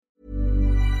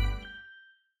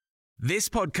This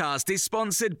podcast is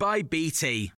sponsored by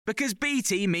BT, because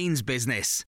BT means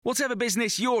business. Whatever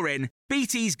business you're in,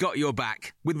 BT's got your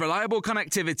back, with reliable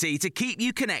connectivity to keep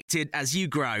you connected as you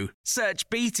grow. Search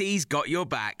BT's got your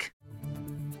back.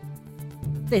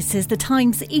 This is the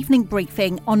Times evening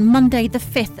briefing on Monday the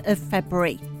 5th of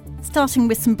February. Starting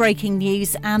with some breaking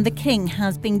news, and the King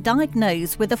has been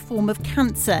diagnosed with a form of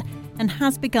cancer and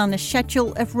has begun a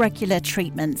schedule of regular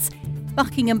treatments.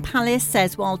 Buckingham Palace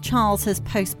says while Charles has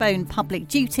postponed public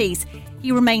duties,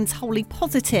 he remains wholly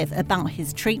positive about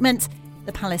his treatment.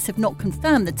 The palace have not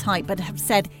confirmed the type but have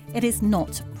said it is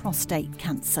not prostate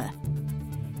cancer.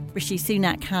 Rishi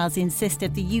Sunak has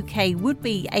insisted the UK would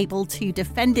be able to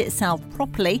defend itself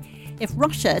properly if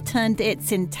Russia turned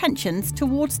its intentions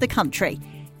towards the country.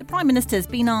 The Prime Minister's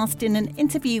been asked in an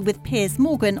interview with Piers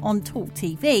Morgan on Talk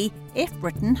TV if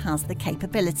Britain has the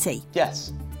capability.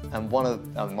 Yes, and one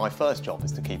of my first job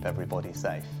is to keep everybody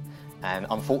safe. And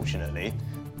unfortunately,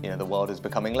 the world is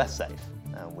becoming less safe.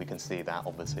 We can see that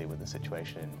obviously with the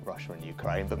situation in Russia and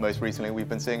Ukraine, but most recently we've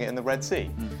been seeing it in the Red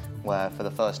Sea, where for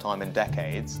the first time in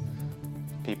decades,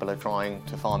 people are trying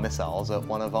to fire missiles at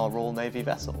one of our Royal Navy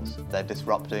vessels. They're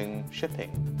disrupting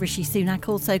shipping. Rishi Sunak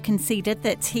also conceded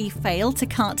that he failed to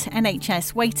cut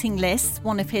NHS waiting lists,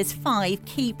 one of his 5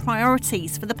 key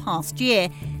priorities for the past year,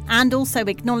 and also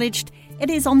acknowledged it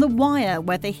is on the wire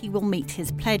whether he will meet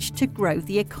his pledge to grow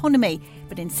the economy,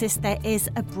 but insists there is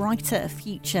a brighter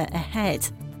future ahead.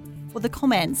 Well, the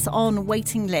comments on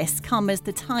waiting lists come as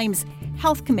the Times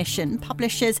Health Commission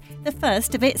publishes the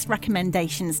first of its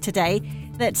recommendations today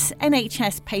that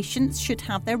NHS patients should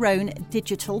have their own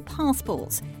digital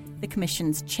passports. The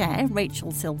Commission's chair,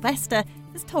 Rachel Sylvester,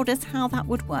 has told us how that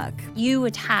would work. You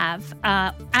would have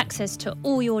access to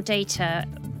all your data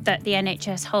that the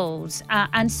NHS holds,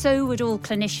 and so would all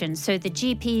clinicians. So the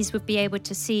GPs would be able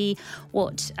to see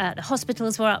what the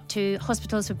hospitals were up to,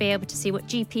 hospitals would be able to see what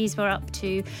GPs were up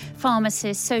to,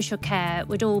 pharmacists, social care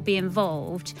would all be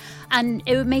involved. And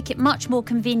it would make it much more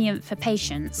convenient for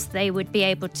patients. They would be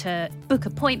able to book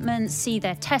appointments, see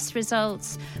their test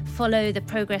results, follow the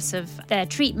progress of their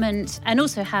treatment, and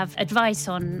also have advice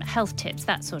on health tips,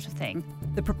 that sort of thing.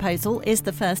 The proposal is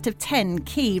the first of 10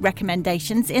 key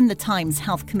recommendations in the Times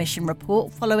Health Commission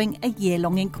report following a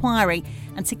year-long inquiry.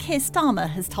 And Sir Keir Starmer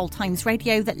has told Times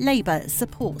Radio that Labour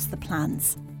supports the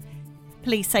plans.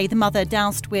 Police say the mother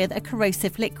doused with a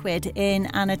corrosive liquid in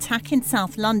an attack in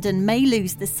South London may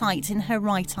lose the sight in her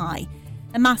right eye.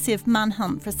 A massive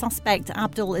manhunt for suspect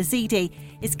Abdul Azidi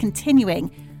is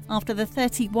continuing after the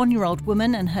 31-year-old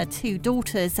woman and her 2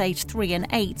 daughters, aged 3 and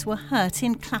 8, were hurt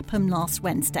in Clapham last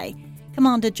Wednesday.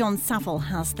 Commander John Saville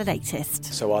has the latest.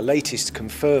 So our latest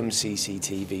confirmed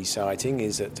CCTV sighting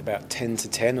is at about 10 to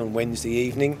 10 on Wednesday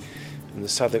evening in the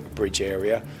Southwark Bridge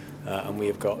area, and we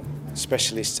have got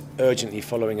specialists urgently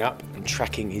following up and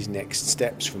tracking his next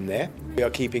steps from there. We are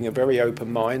keeping a very open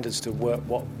mind as to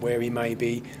where he may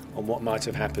be and what might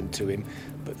have happened to him,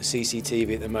 but the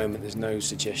CCTV at the moment, there's no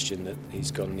suggestion that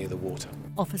he's gone near the water.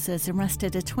 Officers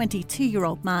arrested a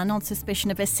 22-year-old man on suspicion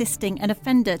of assisting an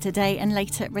offender today and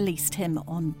later released him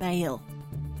on bail.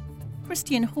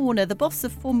 Christian Horner, the boss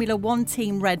of Formula One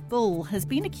team Red Bull, has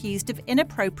been accused of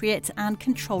inappropriate and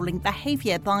controlling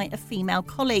behaviour by a female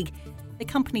colleague. The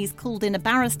company's called in a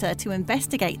barrister to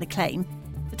investigate the claim.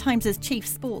 The Times' chief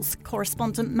sports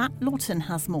correspondent Matt Lawton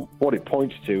has more. What it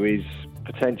points to is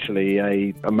potentially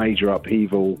a major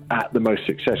upheaval at the most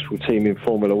successful team in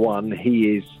Formula One.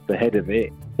 He is the head of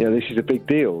it. This is a big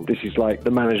deal. This is like the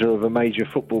manager of a major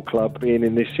football club being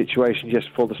in this situation just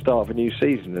before the start of a new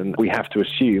season, and we have to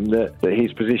assume that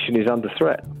his position is under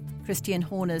threat. Christian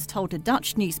Horner's told a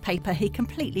Dutch newspaper he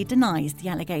completely denies the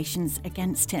allegations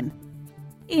against him.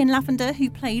 Ian Lavender, who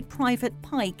played Private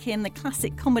Pike in the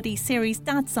classic comedy series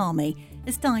Dad's Army,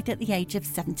 has died at the age of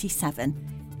 77.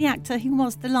 The actor, who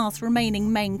was the last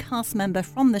remaining main cast member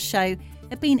from the show,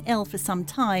 had been ill for some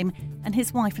time, and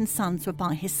his wife and sons were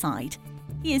by his side.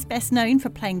 He is best known for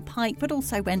playing Pike, but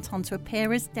also went on to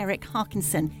appear as Derek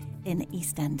Harkinson in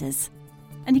EastEnders.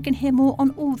 And you can hear more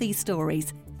on all these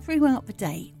stories throughout the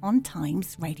day on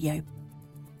Times Radio.